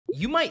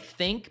You might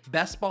think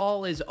best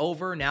ball is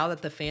over now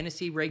that the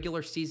fantasy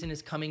regular season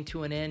is coming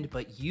to an end,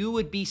 but you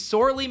would be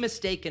sorely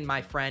mistaken,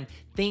 my friend.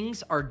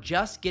 Things are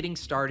just getting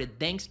started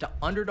thanks to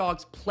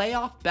Underdog's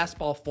playoff best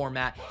ball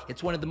format.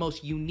 It's one of the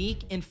most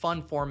unique and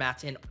fun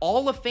formats in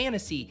all of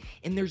fantasy,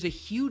 and there's a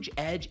huge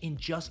edge in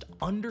just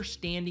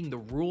understanding the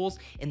rules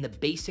and the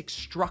basic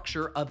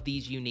structure of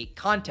these unique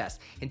contests.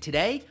 And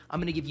today,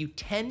 I'm gonna give you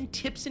 10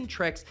 tips and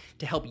tricks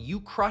to help you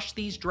crush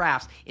these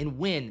drafts and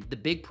win the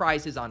big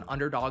prizes on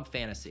Underdog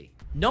Fantasy.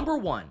 Number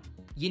one,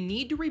 you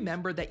need to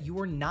remember that you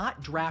are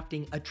not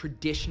drafting a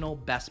traditional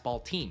best ball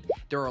team.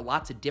 There are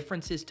lots of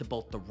differences to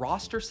both the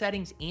roster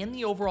settings and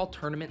the overall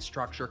tournament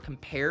structure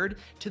compared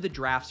to the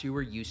drafts you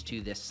were used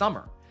to this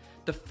summer.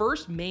 The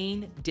first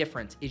main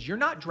difference is you're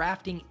not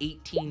drafting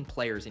 18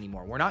 players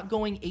anymore. We're not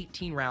going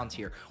 18 rounds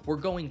here. We're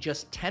going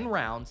just 10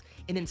 rounds,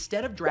 and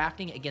instead of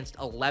drafting against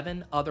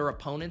 11 other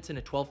opponents in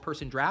a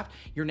 12-person draft,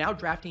 you're now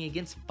drafting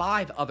against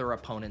 5 other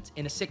opponents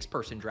in a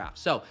 6-person draft.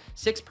 So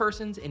 6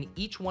 persons in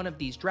each one of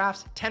these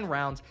drafts, 10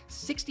 rounds,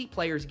 60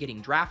 players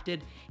getting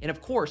drafted, and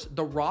of course,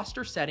 the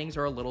roster settings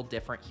are a little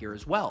different here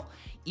as well.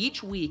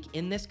 Each week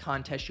in this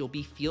contest, you'll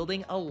be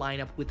fielding a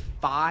lineup with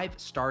 5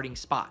 starting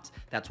spots.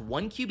 That's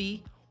 1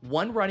 QB,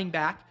 1 running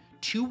back,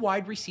 2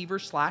 wide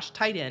receivers /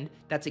 tight end.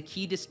 That's a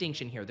key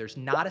distinction here. There's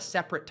not a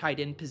separate tight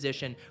end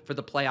position for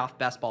the playoff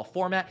best ball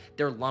format.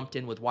 They're lumped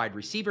in with wide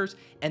receivers,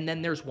 and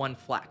then there's 1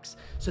 flex.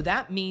 So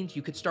that means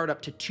you could start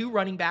up to 2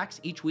 running backs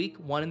each week,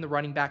 1 in the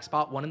running back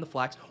spot, 1 in the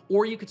flex,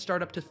 or you could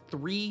start up to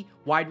 3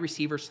 wide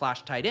receivers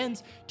 / tight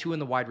ends, 2 in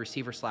the wide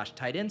receiver /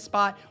 tight end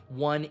spot,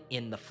 1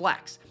 in the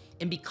flex.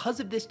 And because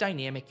of this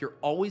dynamic, you're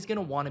always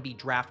gonna wanna be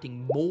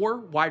drafting more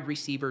wide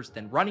receivers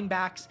than running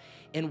backs.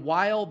 And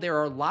while there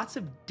are lots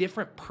of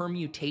different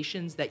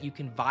permutations that you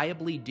can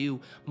viably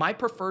do, my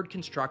preferred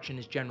construction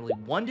is generally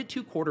 1 to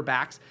 2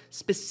 quarterbacks,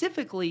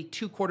 specifically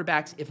 2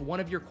 quarterbacks if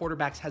one of your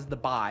quarterbacks has the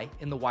bye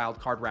in the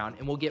wild card round,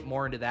 and we'll get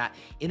more into that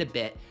in a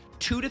bit.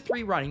 2 to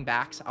 3 running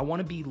backs. I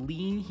want to be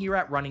lean here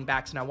at running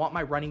backs, and I want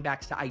my running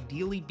backs to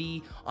ideally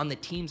be on the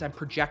teams I'm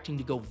projecting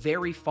to go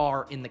very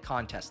far in the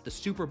contest, the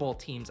Super Bowl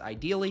teams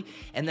ideally.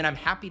 And then I'm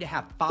happy to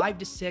have 5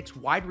 to 6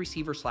 wide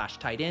receiver /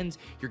 tight ends.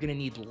 You're going to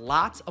need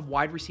lots of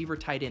wide receiver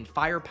tight end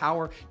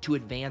firepower to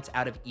advance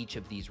out of each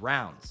of these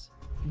rounds.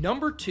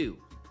 Number 2,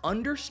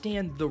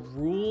 understand the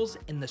rules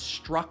and the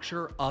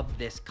structure of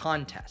this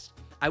contest.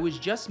 I was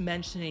just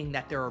mentioning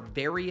that there are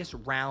various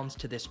rounds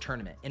to this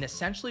tournament, and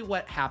essentially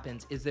what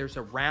happens is there's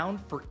a round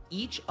for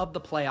each of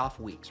the playoff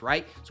weeks,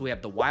 right? So we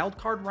have the wild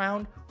card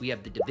round, we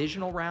have the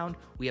divisional round,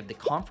 we have the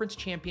conference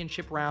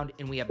championship round,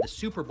 and we have the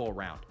Super Bowl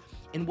round.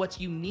 And what's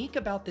unique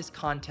about this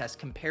contest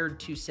compared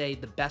to, say,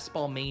 the Best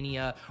Ball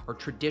Mania or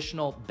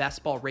traditional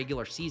Best Ball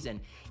regular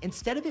season,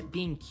 instead of it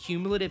being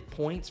cumulative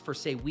points for,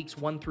 say, weeks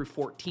 1 through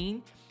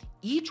 14,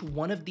 each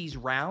one of these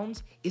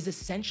rounds is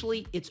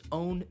essentially its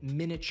own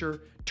miniature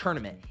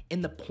tournament,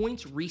 and the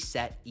points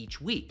reset each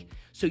week.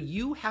 So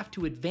you have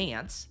to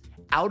advance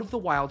out of the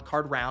wild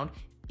card round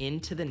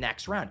into the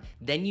next round.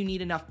 Then you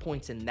need enough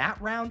points in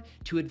that round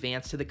to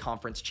advance to the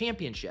conference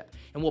championship.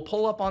 And we'll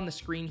pull up on the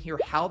screen here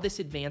how this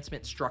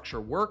advancement structure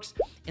works.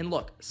 And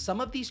look, some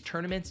of these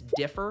tournaments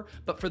differ,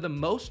 but for the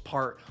most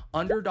part,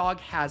 Underdog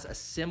has a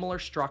similar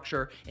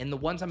structure. And the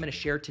ones I'm going to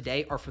share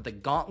today are for the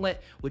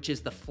Gauntlet, which is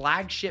the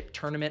flagship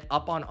tournament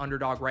up on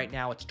Underdog right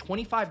now. It's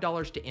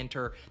 $25 to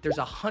enter. There's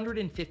a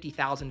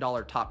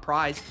 $150,000 top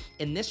prize.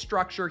 In this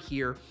structure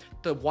here,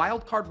 the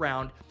wild card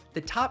round, the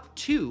top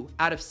 2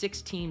 out of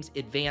 6 teams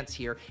advance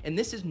here, and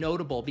this is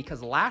notable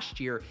because last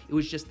year it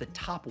was just the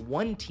top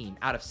 1 team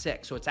out of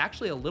 6, so it's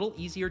actually a little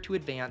easier to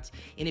advance.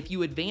 And if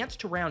you advance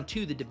to round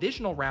 2, the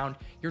divisional round,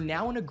 you're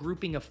now in a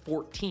grouping of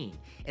 14,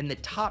 and the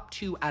top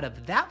 2 out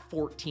of that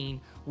 14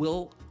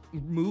 will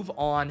move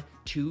on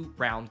to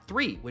round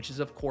 3, which is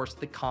of course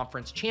the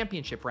conference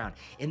championship round.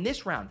 In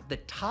this round, the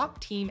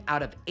top team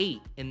out of 8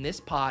 in this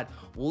pod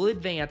will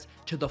advance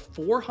to the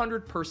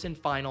 400-person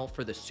final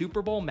for the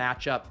Super Bowl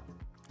matchup,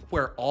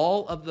 where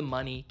all of the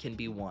money can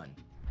be won.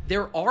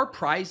 There are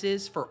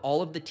prizes for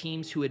all of the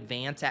teams who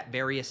advance at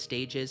various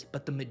stages,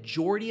 but the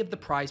majority of the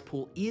prize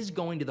pool is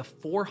going to the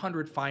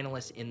 400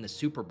 finalists in the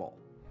Super Bowl.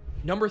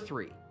 Number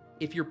 3,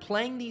 if you're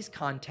playing these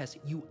contests,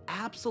 you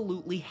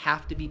absolutely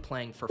have to be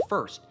playing for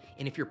first.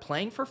 And if you're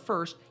playing for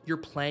first, you're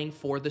playing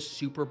for the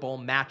Super Bowl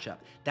matchup.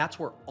 That's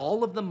where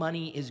all of the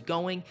money is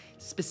going,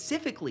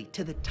 specifically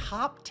to the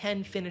top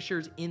 10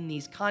 finishers in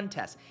these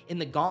contests. In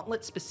the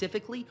Gauntlet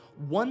specifically,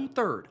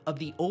 1/3 of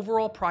the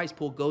overall prize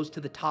pool goes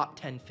to the top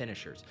 10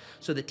 finishers.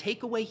 So the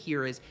takeaway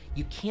here is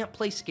you can't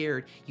play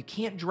scared. You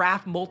can't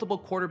draft multiple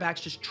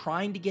quarterbacks just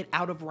trying to get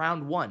out of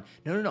round 1.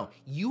 No.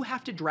 You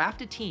have to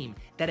draft a team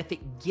that if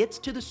it gets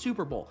to the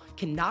Super Bowl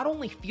can not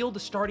only field a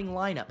starting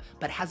lineup,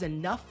 but has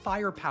enough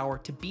firepower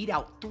to beat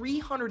out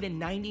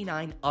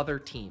 399 other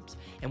teams.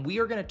 And we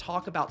are going to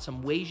talk about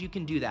some ways you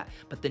can do that.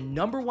 But the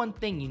number one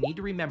thing you need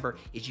to remember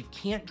is you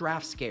can't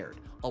draft scared.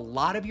 A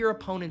lot of your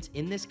opponents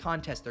in this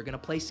contest, they're going to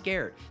play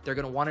scared. They're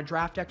going to want to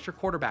draft extra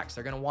quarterbacks.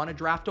 They're going to want to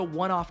draft a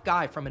one-off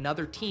guy from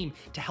another team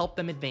to help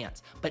them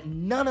advance. But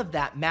none of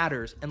that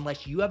matters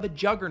unless you have a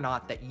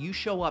juggernaut that you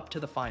show up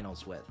to the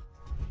finals with.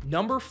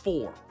 Number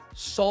 4,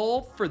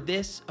 solve for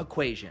this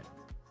equation.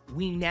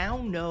 We now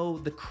know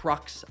the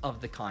crux of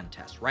the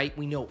contest, right?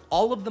 We know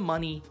all of the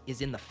money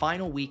is in the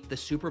final week, the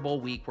Super Bowl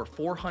week, where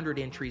 400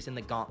 entries in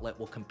the Gauntlet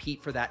will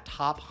compete for that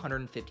top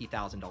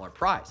 $150,000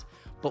 prize.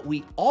 But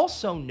we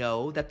also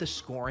know that the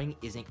scoring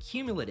isn't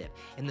cumulative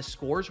and the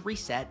scores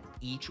reset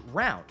each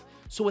round.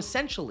 So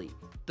essentially,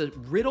 the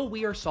riddle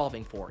we are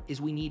solving for is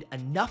we need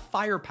enough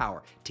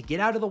firepower to get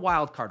out of the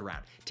wildcard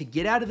round, to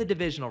get out of the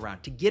divisional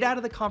round, to get out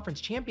of the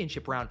conference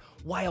championship round,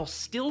 while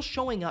still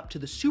showing up to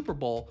the Super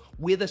Bowl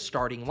with a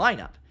starting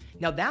lineup.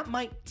 Now that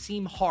might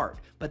seem hard,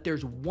 but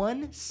there's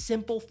one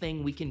simple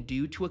thing we can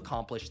do to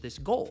accomplish this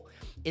goal.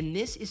 And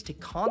this is to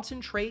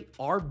concentrate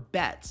our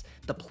bets,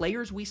 the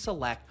players we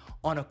select,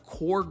 on a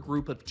core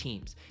group of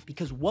teams.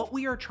 Because what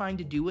we are trying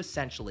to do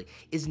essentially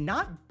is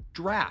not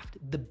draft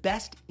the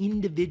best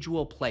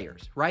individual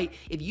players, right?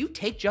 If you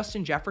take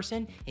Justin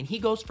Jefferson and he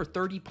goes for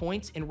 30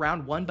 points in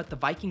round 1, but the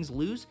Vikings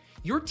lose,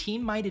 your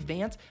team might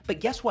advance, but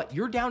guess what?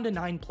 You're down to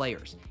 9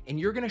 players and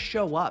you're gonna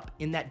show up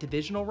in that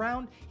divisional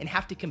round and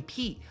have to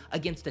compete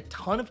against a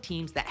ton of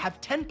teams that have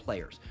 10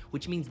 players,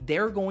 which means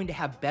they're going to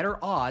have better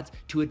odds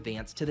to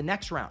advance to the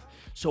next round.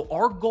 So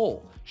our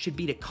goal should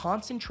be to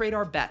concentrate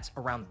our bets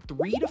around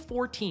 3 to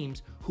 4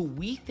 teams who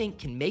we think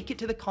can make it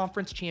to the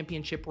conference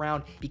championship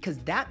round, because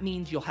that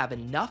means you'll have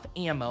enough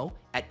ammo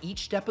at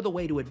each step of the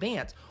way to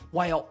advance,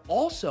 while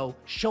also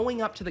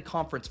showing up to the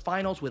conference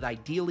finals with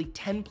ideally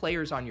 10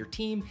 players on your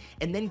team,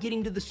 and then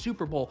getting to the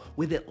Super Bowl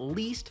with at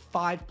least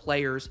 5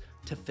 players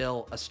to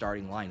fill a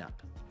starting lineup.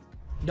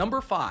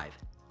 Number 5,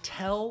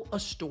 tell a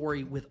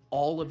story with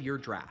all of your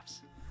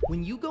drafts.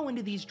 When you go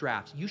into these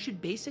drafts, you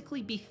should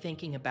basically be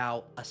thinking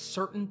about a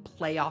certain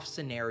playoff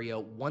scenario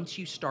once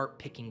you start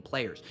picking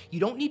players. You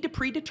don't need to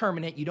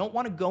predetermine it. You don't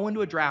want to go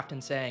into a draft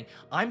and saying,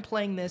 I'm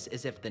playing this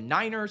as if the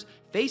Niners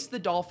face the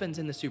Dolphins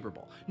in the Super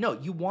Bowl. No,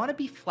 you want to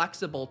be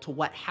flexible to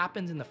what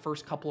happens in the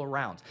first couple of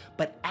rounds.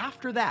 But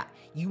after that,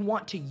 you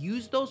want to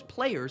use those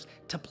players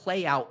to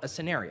play out a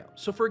scenario.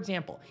 So for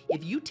example,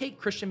 if you take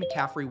Christian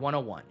McCaffrey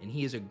 101, and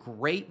he is a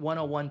great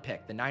 101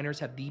 pick, the Niners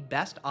have the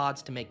best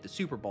odds to make the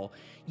Super Bowl,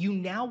 you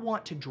now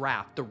want to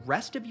draft the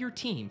rest of your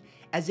team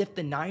as if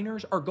the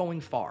Niners are going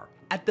far,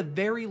 at the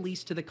very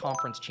least to the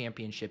conference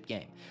championship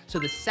game. So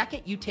the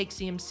second you take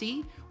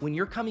CMC, when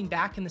you're coming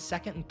back in the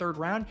second and third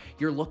round,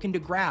 you're looking to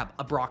grab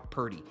a Brock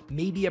Purdy,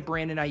 maybe a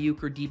Brandon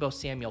Ayuk or Deebo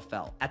Samuel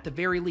fell. At the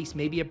very least,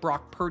 maybe a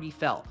Brock Purdy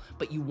fell,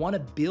 but you want to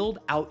build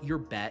out your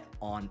bet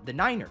on the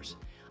Niners.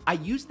 I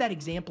used that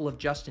example of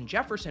Justin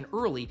Jefferson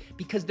early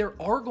because there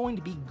are going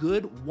to be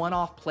good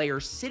one-off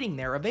players sitting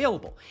there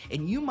available.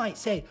 And you might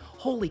say,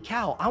 holy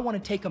cow, I want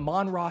to take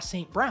Amon-Ra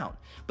St. Brown.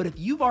 But if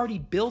you've already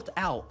built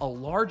out a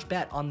large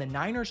bet on the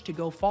Niners to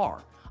go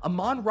far,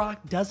 Amon-Ra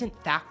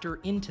doesn't factor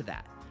into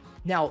that.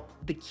 Now,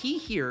 the key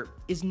here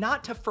is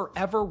not to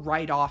forever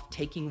write off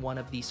taking one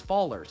of these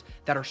fallers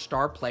that are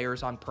star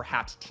players on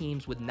perhaps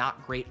teams with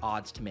not great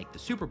odds to make the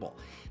Super Bowl.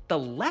 The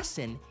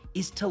lesson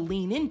is to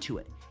lean into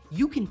it.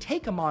 You can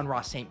take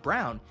Amon-Ra St.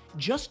 Brown,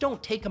 just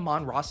don't take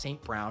Amon-Ra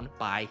St. Brown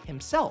by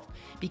himself.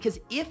 Because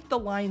if the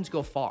Lions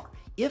go far,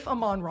 if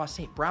Amon-Ra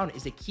St. Brown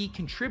is a key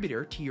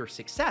contributor to your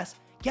success,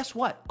 guess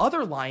what?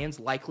 Other Lions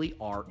likely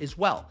are as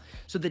well.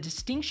 So the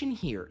distinction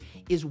here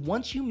is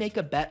once you make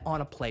a bet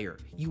on a player,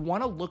 you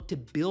want to look to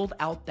build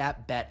out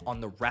that bet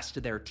on the rest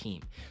of their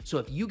team. So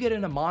if you get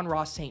an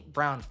Amon-Ra St.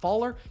 Brown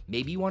faller,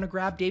 maybe you want to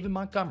grab David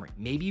Montgomery.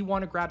 Maybe you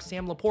want to grab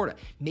Sam Laporta.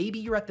 Maybe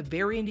you're at the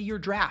very end of your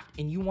draft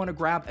and you want to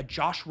grab a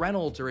Josh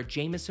Reynolds or a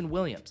Jamison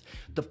Williams.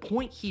 The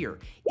point here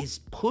is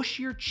push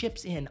your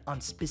chips in on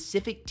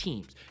specific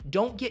teams.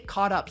 Don't get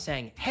caught up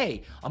saying,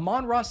 hey,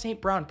 Amon-Ra St.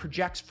 Brown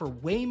projects for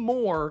way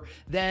more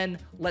than,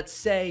 let's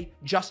say,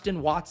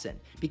 Justin Watson.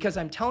 Because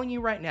I'm telling you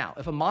right now,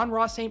 if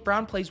Amon-Ra St.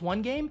 Brown plays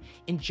 1 game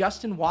and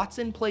Justin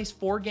Watson plays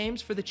 4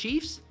 games for the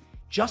Chiefs,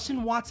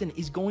 Justin Watson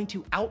is going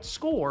to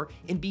outscore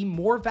and be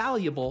more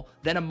valuable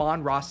than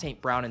Amon-Ra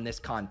St. Brown in this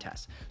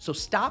contest. So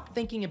stop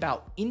thinking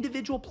about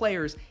individual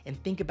players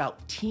and think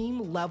about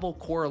team-level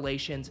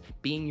correlations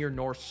being your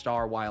North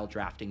Star while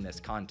drafting this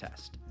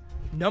contest.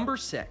 Number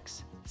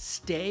 6,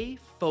 stay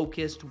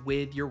focused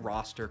with your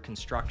roster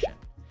construction.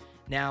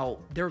 Now,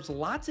 there's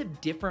lots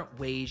of different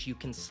ways you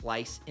can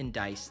slice and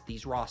dice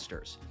these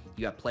rosters.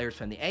 You have players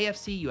from the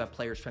AFC, you have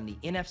players from the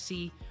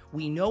NFC.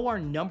 We know our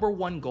number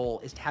 1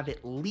 goal is to have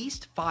at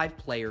least 5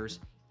 players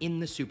in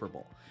the Super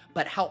Bowl.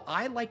 But how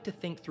I like to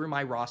think through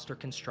my roster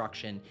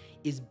construction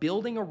is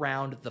building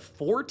around the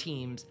 4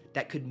 teams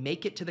that could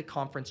make it to the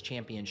conference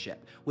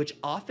championship, which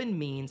often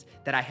means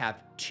that I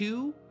have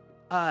 2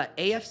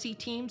 AFC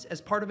teams as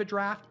part of a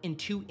draft and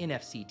 2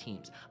 NFC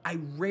teams. I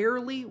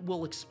rarely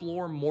will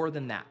explore more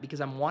than that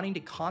because I'm wanting to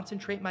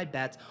concentrate my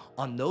bets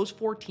on those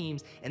 4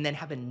 teams and then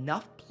have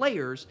enough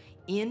players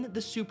in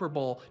the Super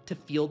Bowl to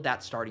field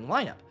that starting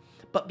lineup.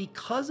 But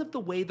because of the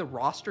way the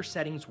roster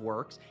settings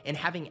works and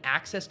having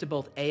access to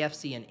both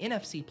AFC and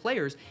NFC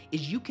players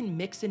is you can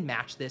mix and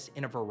match this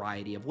in a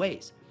variety of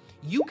ways.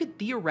 You could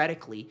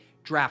theoretically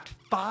draft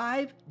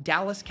 5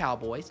 Dallas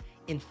Cowboys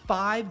and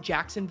 5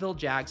 Jacksonville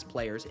Jags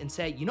players and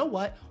say, you know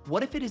what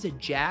if it is a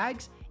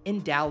Jags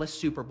and Dallas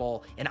Super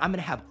Bowl and I'm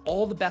gonna have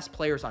all the best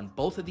players on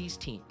both of these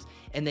teams.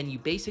 And then you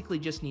basically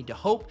just need to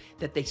hope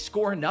that they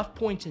score enough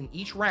points in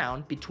each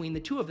round between the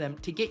 2 of them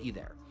to get you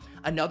there.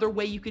 Another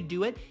way you could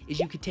do it is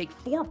you could take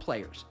 4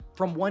 players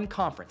from one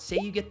conference. Say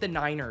you get the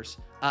Niners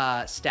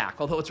stack,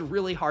 although it's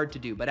really hard to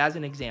do, but as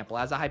an example,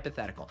 as a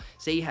hypothetical,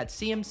 say you had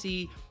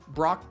CMC,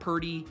 Brock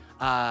Purdy,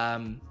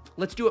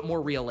 let's do it more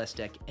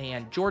realistic,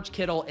 and George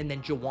Kittle, and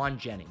then Jawan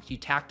Jennings. You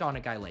tacked on a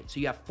guy late. So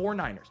you have 4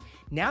 Niners.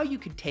 Now you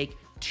could take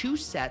 2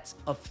 sets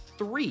of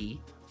 3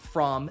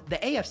 from the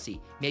AFC.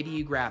 Maybe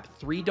you grab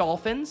 3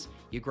 Dolphins,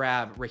 you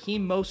grab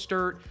Raheem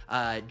Mostert,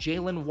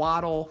 Jalen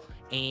Waddle,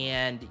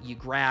 and you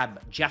grab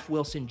Jeff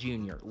Wilson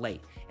Jr. late.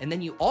 And then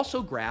you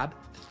also grab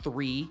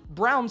 3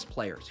 Browns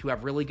players who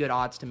have really good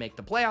odds to make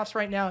the playoffs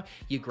right now.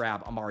 You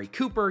grab Amari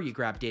Cooper, you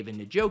grab David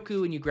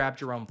Njoku, and you grab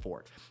Jerome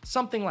Ford.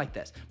 Something like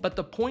this. But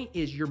the point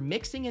is you're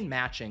mixing and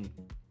matching.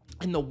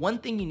 And the one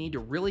thing you need to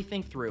really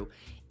think through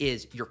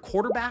is your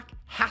quarterback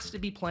has to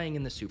be playing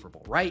in the Super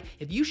Bowl, right?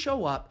 If you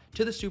show up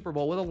to the Super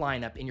Bowl with a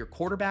lineup and your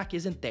quarterback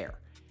isn't there,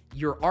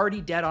 you're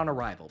already dead on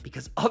arrival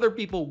because other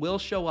people will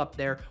show up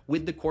there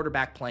with the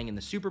quarterback playing in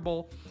the Super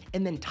Bowl.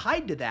 And then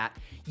tied to that,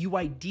 you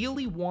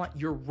ideally want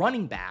your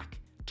running back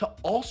to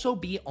also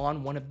be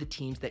on one of the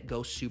teams that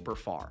go super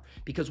far.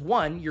 Because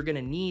 1, you're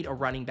gonna need a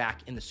running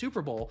back in the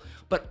Super Bowl,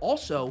 but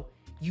also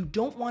you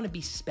don't want to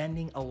be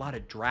spending a lot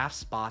of draft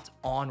spots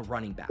on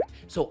running back.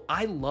 So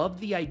I love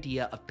the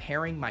idea of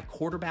pairing my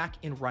quarterback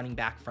and running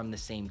back from the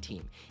same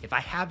team. If I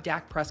have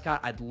Dak Prescott,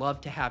 I'd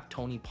love to have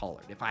Tony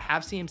Pollard. If I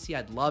have CMC,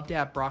 I'd love to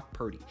have Brock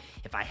Purdy.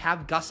 If I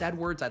have Gus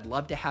Edwards, I'd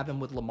love to have him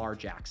with Lamar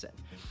Jackson.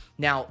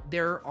 Now,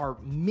 there are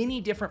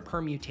many different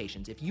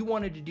permutations. If you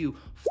wanted to do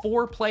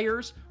 4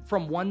 players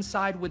from one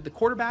side with the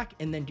quarterback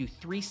and then do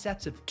 3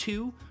 sets of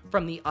 2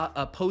 from the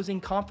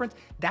opposing conference,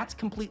 that's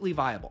completely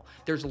viable.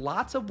 There's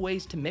lots of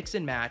ways to mix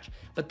and match,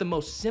 but the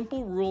most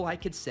simple rule I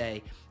could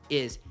say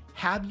is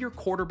have your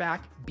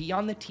quarterback be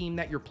on the team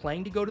that you're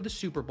playing to go to the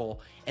Super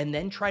Bowl, and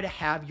then try to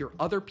have your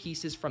other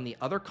pieces from the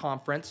other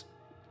conference.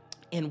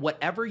 And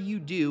whatever you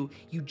do,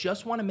 you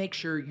just want to make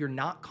sure you're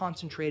not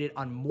concentrated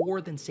on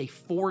more than, say,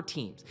 4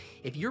 teams.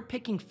 If you're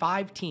picking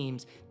 5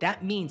 teams,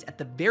 that means at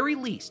the very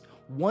least,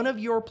 one of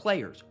your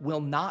players will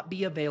not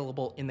be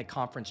available in the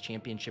conference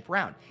championship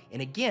round.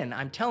 And again,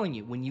 I'm telling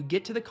you, when you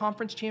get to the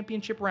conference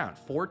championship round,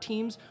 4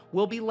 teams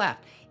will be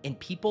left, and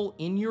people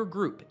in your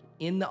group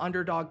in the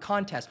underdog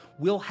contest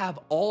will have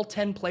all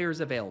 10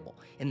 players available.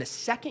 And the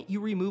second you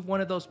remove one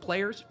of those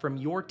players from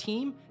your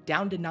team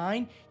down to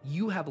 9,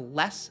 you have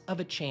less of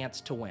a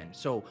chance to win.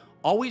 So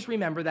always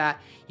remember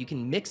that. You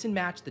can mix and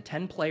match the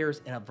 10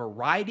 players in a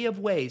variety of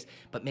ways,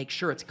 but make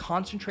sure it's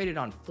concentrated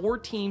on 4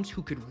 teams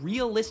who could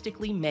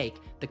realistically make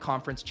the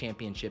conference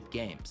championship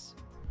games.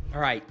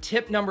 All right,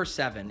 tip number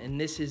 7, and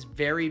this is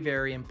very,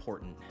 very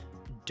important.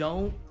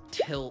 Don't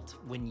tilt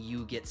when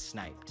you get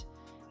sniped.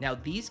 Now,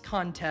 these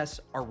contests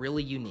are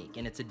really unique,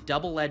 and it's a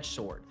double-edged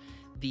sword.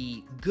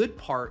 The good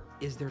part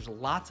is there's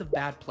lots of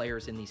bad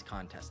players in these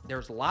contests.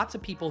 There's lots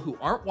of people who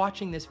aren't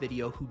watching this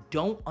video who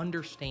don't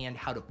understand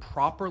how to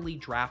properly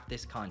draft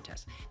this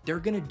contest. They're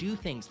gonna do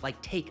things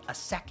like take a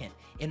 2nd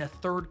and a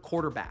 3rd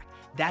quarterback.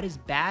 That is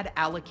bad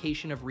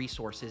allocation of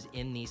resources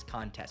in these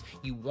contests.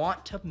 You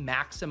want to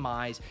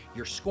maximize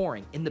your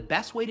scoring, and the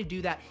best way to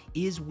do that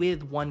is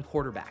with one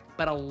quarterback.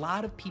 But a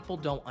lot of people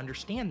don't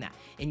understand that.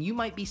 And you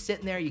might be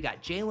sitting there, you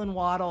got Jalen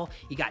Waddle,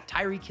 you got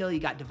Tyreek Hill, you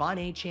got Devon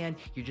Achane,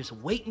 you're just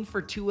waiting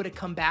for Tua to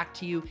come back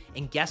to you,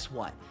 and guess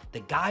what? The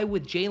guy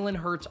with Jalen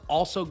Hurts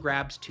also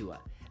grabs Tua.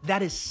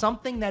 That is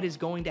something that is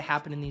going to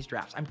happen in these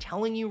drafts. I'm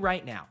telling you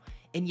right now.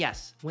 And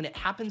yes, when it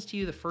happens to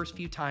you the first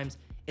few times,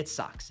 it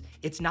sucks.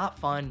 It's not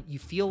fun. You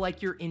feel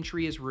like your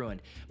entry is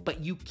ruined, but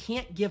you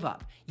can't give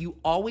up. You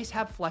always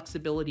have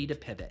flexibility to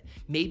pivot.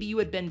 Maybe you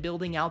had been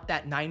building out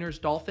that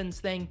Niners-Dolphins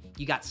thing.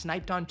 You got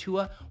sniped on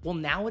Tua. Well,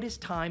 now it is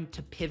time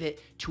to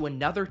pivot to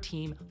another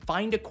team,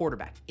 find a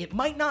quarterback. It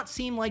might not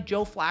seem like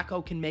Joe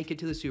Flacco can make it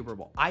to the Super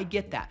Bowl. I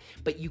get that,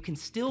 but you can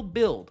still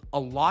build a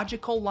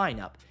logical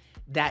lineup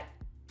that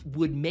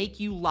would make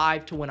you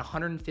live to win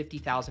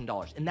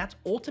 $150,000. And that's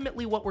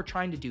ultimately what we're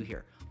trying to do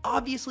here.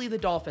 Obviously, the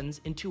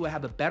Dolphins and Tua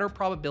have a better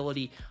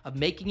probability of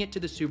making it to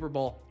the Super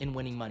Bowl and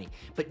winning money.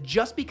 But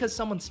just because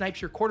someone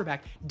snipes your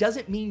quarterback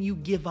doesn't mean you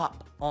give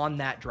up on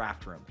that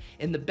draft room.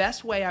 And the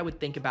best way I would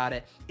think about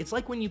it, it's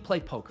like when you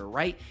play poker,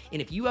 right?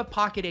 And if you have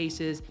pocket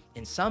aces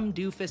and some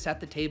doofus at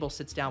the table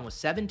sits down with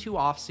 7-2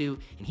 offsuit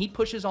and he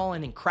pushes all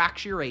in and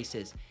cracks your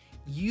aces,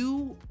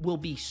 you will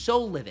be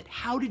so livid.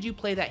 How did you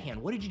play that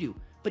hand? What did you do?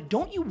 But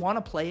don't you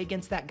want to play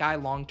against that guy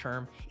long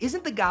term?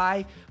 Isn't the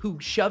guy who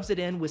shoves it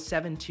in with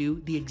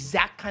 7-2 the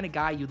exact kind of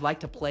guy you'd like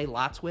to play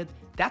lots with?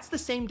 That's the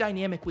same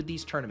dynamic with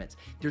these tournaments.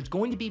 There's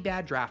going to be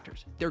bad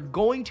drafters. They're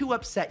going to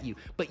upset you,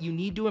 but you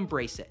need to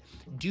embrace it.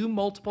 Do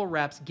multiple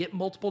reps, get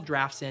multiple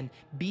drafts in,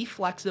 be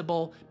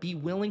flexible, be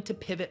willing to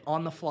pivot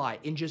on the fly,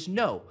 and just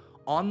know,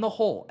 on the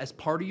whole, as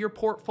part of your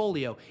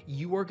portfolio,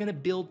 you are going to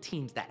build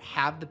teams that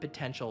have the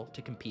potential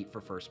to compete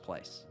for first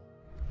place.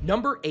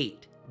 Number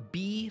 8.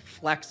 Be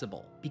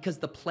flexible, because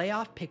the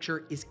playoff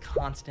picture is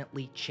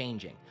constantly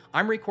changing.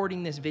 I'm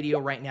recording this video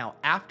right now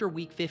after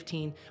week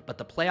 15, but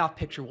the playoff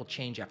picture will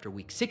change after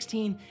week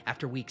 16,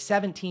 after week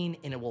 17,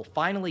 and it will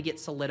finally get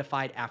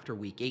solidified after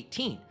week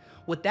 18.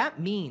 What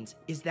that means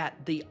is that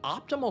the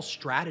optimal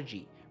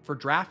strategy for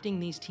drafting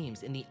these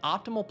teams and the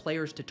optimal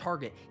players to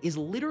target is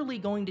literally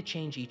going to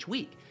change each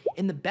week.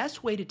 And the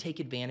best way to take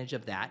advantage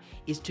of that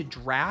is to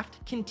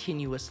draft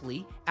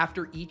continuously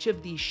after each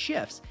of these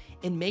shifts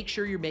and make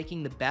sure you're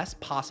making the best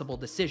possible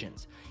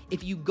decisions.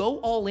 If you go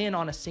all in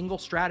on a single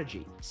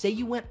strategy, say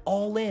you went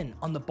all in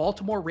on the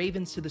Baltimore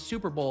Ravens to the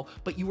Super Bowl,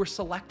 but you were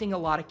selecting a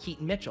lot of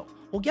Keaton Mitchell.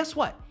 Well, guess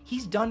what?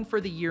 He's done for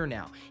the year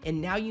now.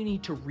 And now you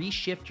need to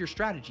reshift your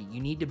strategy.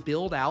 You need to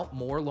build out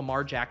more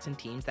Lamar Jackson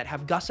teams that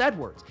have Gus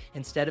Edwards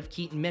instead of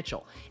Keaton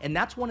Mitchell. And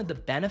that's one of the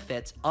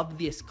benefits of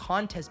this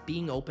contest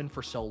being open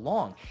for so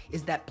long,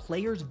 is that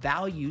players'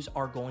 values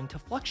are going to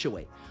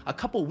fluctuate. A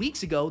couple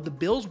weeks ago, the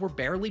Bills were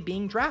barely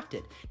being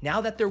drafted. Now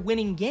that they're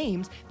winning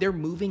games, they're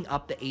moving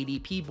up the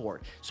ADP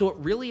board. So it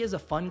really is a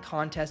fun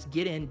contest.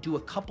 Get in, do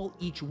a couple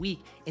each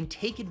week, and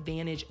take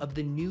advantage of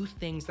the new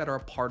things that are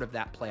a part of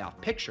that playoff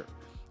picture.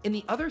 And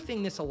the other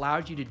thing this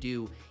allows you to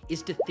do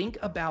is to think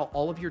about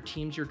all of your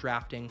teams you're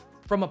drafting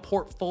from a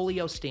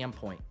portfolio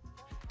standpoint,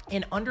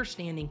 and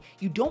understanding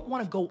you don't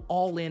want to go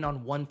all in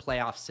on one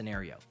playoff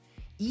scenario.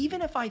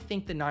 Even if I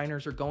think the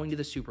Niners are going to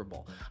the Super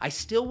Bowl, I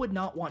still would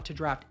not want to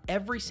draft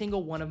every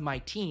single one of my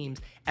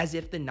teams as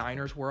if the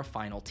Niners were a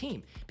final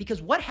team.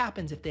 Because what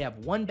happens if they have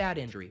one bad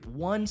injury,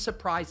 one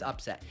surprise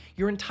upset?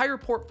 Your entire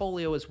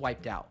portfolio is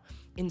wiped out.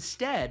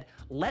 Instead,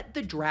 let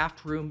the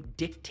draft room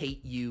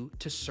dictate you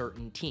to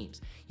certain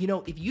teams. You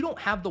know, if you don't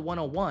have the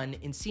 101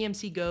 and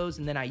CMC goes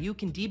and then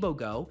Ayuk and Debo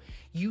go,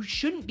 you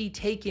shouldn't be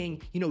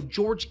taking,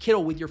 George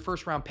Kittle with your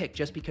first round pick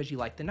just because you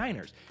like the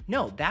Niners.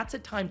 No, that's a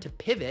time to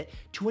pivot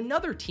to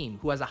another team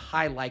who has a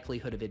high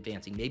likelihood of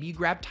advancing. Maybe you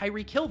grab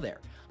Tyreek Hill there.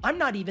 I'm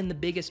not even the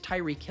biggest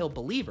Tyreek Hill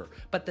believer,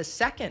 but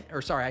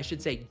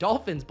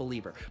Dolphins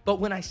believer. But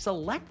when I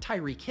select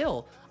Tyreek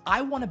Hill,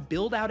 I want to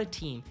build out a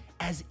team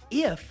as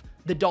if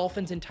the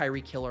Dolphins and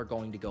Tyreek Hill are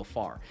going to go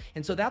far.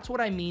 And so that's what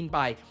I mean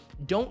by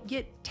don't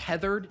get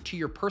tethered to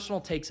your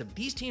personal takes of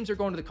these teams are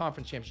going to the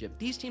conference championship,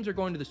 these teams are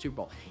going to the Super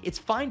Bowl. It's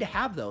fine to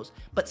have those,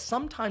 but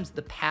sometimes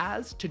the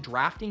paths to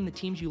drafting the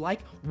teams you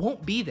like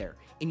won't be there,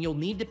 and you'll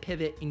need to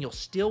pivot, and you'll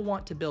still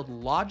want to build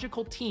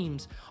logical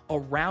teams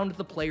around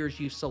the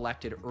players you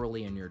selected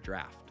early in your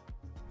draft.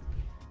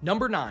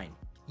 Number 9,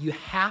 you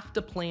have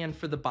to plan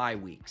for the bye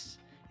weeks.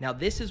 Now,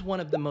 this is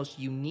one of the most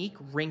unique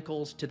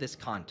wrinkles to this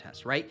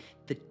contest, right?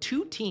 The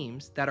two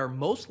teams that are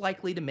most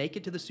likely to make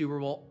it to the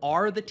Super Bowl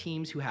are the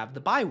teams who have the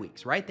bye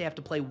weeks, right? They have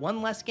to play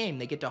one less game.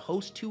 They get to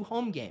host 2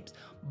 home games.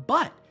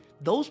 But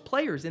those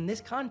players in this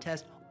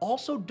contest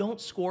also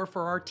don't score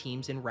for our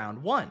teams in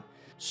round 1.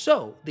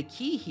 So the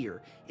key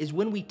here is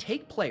when we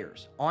take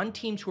players on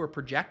teams who are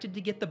projected to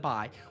get the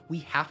bye, we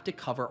have to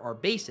cover our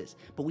bases,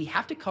 but we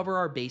have to cover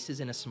our bases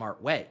in a smart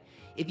way.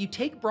 If you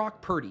take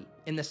Brock Purdy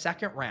in the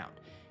second round,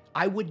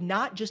 I would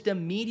not just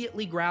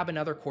immediately grab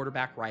another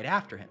quarterback right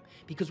after him,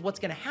 because what's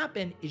going to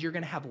happen is you're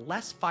going to have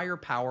less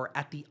firepower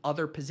at the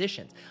other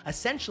positions.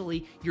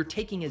 Essentially, you're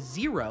taking a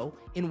 0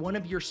 in one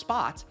of your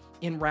spots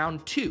in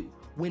round 2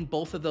 when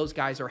both of those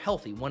guys are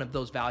healthy, one of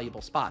those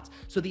valuable spots.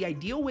 So the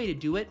ideal way to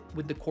do it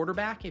with the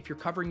quarterback, if you're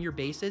covering your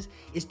bases,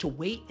 is to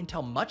wait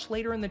until much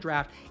later in the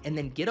draft and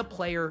then get a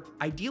player,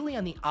 ideally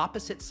on the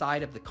opposite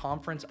side of the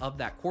conference of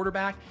that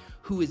quarterback,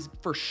 who is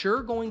for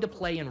sure going to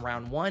play in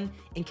round 1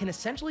 and can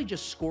essentially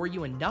just score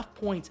you enough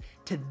points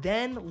to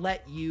then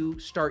let you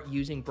start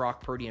using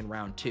Brock Purdy in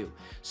round 2.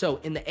 So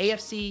in the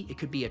AFC, it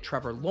could be a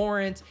Trevor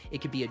Lawrence, it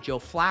could be a Joe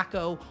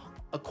Flacco,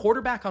 a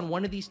quarterback on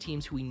one of these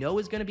teams who we know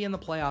is going to be in the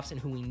playoffs and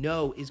who we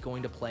know is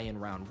going to play in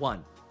round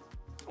 1.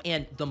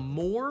 And the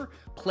more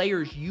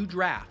players you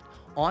draft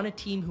on a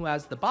team who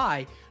has the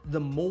bye, the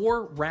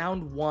more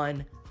round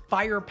 1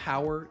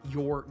 firepower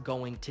you're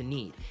going to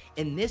need.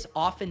 And this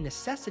often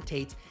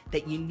necessitates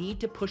that you need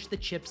to push the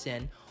chips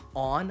in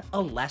on a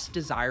less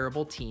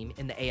desirable team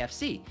in the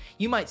AFC.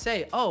 You might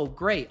say, oh,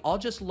 great, I'll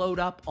just load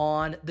up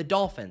on the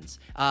Dolphins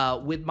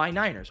with my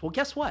Niners. Well,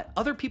 guess what?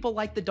 Other people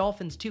like the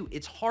Dolphins too.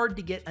 It's hard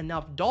to get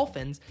enough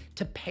Dolphins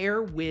to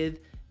pair with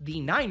the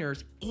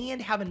Niners and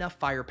have enough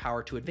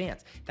firepower to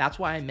advance. That's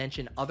why I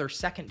mentioned other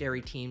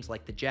secondary teams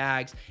like the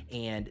Jags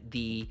and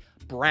the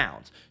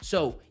Browns.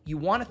 So you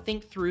want to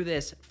think through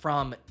this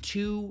from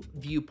two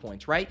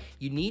viewpoints, right?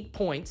 You need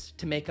points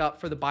to make up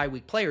for the bye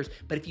week players,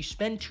 but if you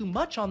spend too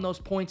much on those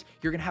points,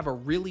 you're going to have a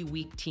really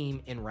weak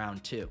team in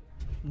round 2.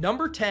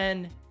 Number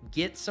 10,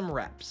 get some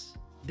reps.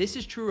 This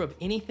is true of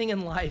anything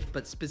in life,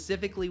 but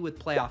specifically with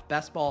playoff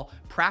best ball,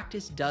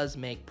 practice does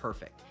make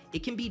perfect.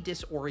 It can be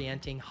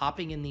disorienting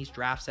hopping in these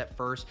drafts at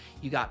first.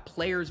 You got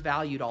players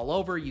valued all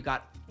over. You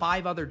got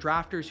 5 other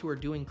drafters who are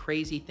doing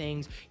crazy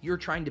things. You're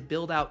trying to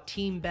build out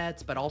team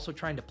bets, but also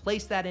trying to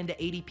place that into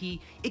ADP.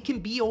 It can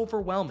be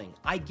overwhelming.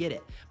 I get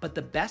it. But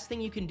the best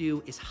thing you can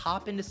do is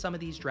hop into some of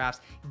these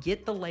drafts,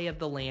 get the lay of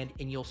the land,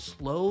 and you'll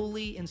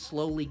slowly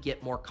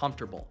get more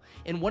comfortable.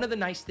 And one of the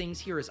nice things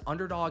here is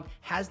Underdog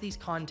has these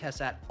contests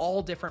at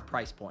all different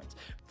price points.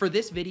 For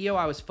this video,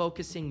 I was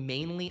focusing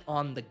mainly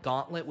on the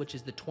Gauntlet, which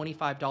is the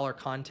 $25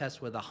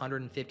 contest with a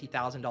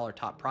 $150,000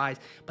 top prize,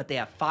 but they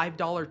have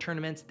 $5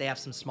 tournaments. They have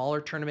some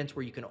smaller tournaments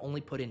where you can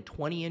only put in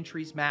 20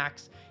 entries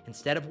max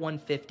instead of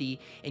 150,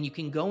 and you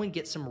can go and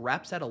get some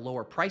reps at a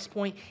lower price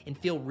point and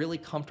feel really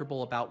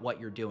comfortable about what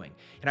you're doing.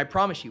 And I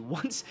promise you,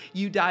 once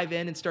you dive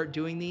in and start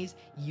doing these,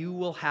 you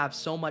will have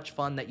so much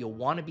fun that you'll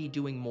want to be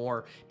doing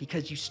more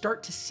because you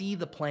start to see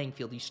the playing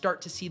field. You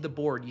start to see the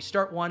board. You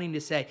start wanting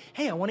to say,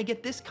 hey, I want to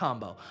get this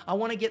combo. I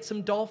want to get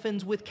some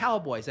Dolphins with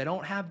Cowboys. I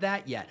don't have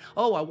that yet.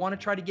 Oh, I want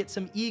to try to get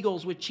some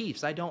Eagles with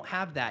Chiefs. I don't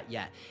have that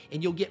yet.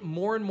 And you'll get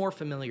more and more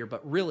familiar,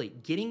 but really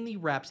getting the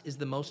reps is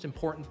the most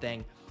important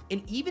thing.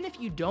 And even if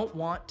you don't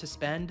want to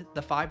spend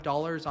the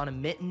 $5 on a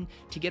mitten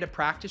to get a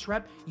practice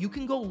rep, you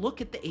can go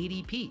look at the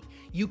ADP.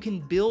 You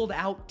can build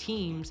out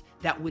teams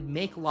that would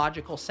make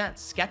logical sense.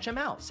 Sketch them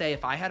out. Say,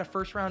 if I had a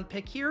first round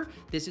pick here,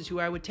 this is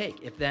who I would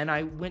take. If then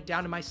I went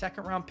down to my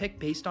second round pick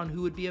based on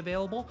who would be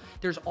available,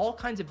 there's all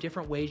kinds of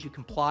different ways you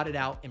can plot it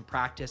out in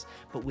practice.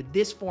 But with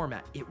this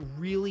format, it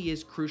really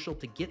is crucial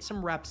to get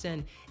some reps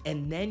in,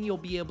 and then you'll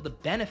be able to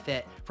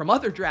benefit from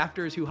other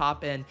drafters who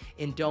hop in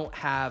and don't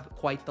have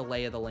quite the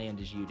lay of the land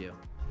as you do.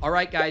 All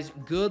right, guys,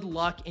 good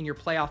luck in your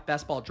playoff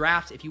best ball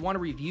drafts. If you want to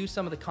review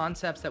some of the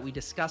concepts that we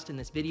discussed in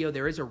this video,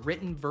 there is a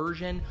written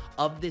version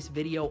of this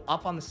video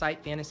up on the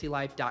site,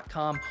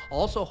 fantasylife.com. I'll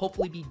also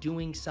hopefully be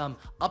doing some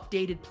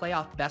updated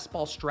playoff best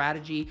ball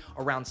strategy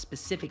around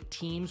specific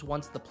teams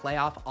once the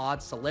playoff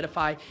odds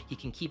solidify. You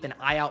can keep an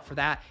eye out for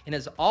that. And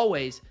as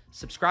always,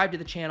 subscribe to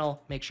the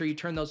channel. Make sure you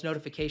turn those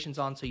notifications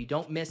on so you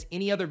don't miss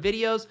any other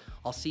videos.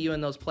 I'll see you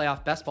in those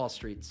playoff best ball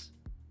streets.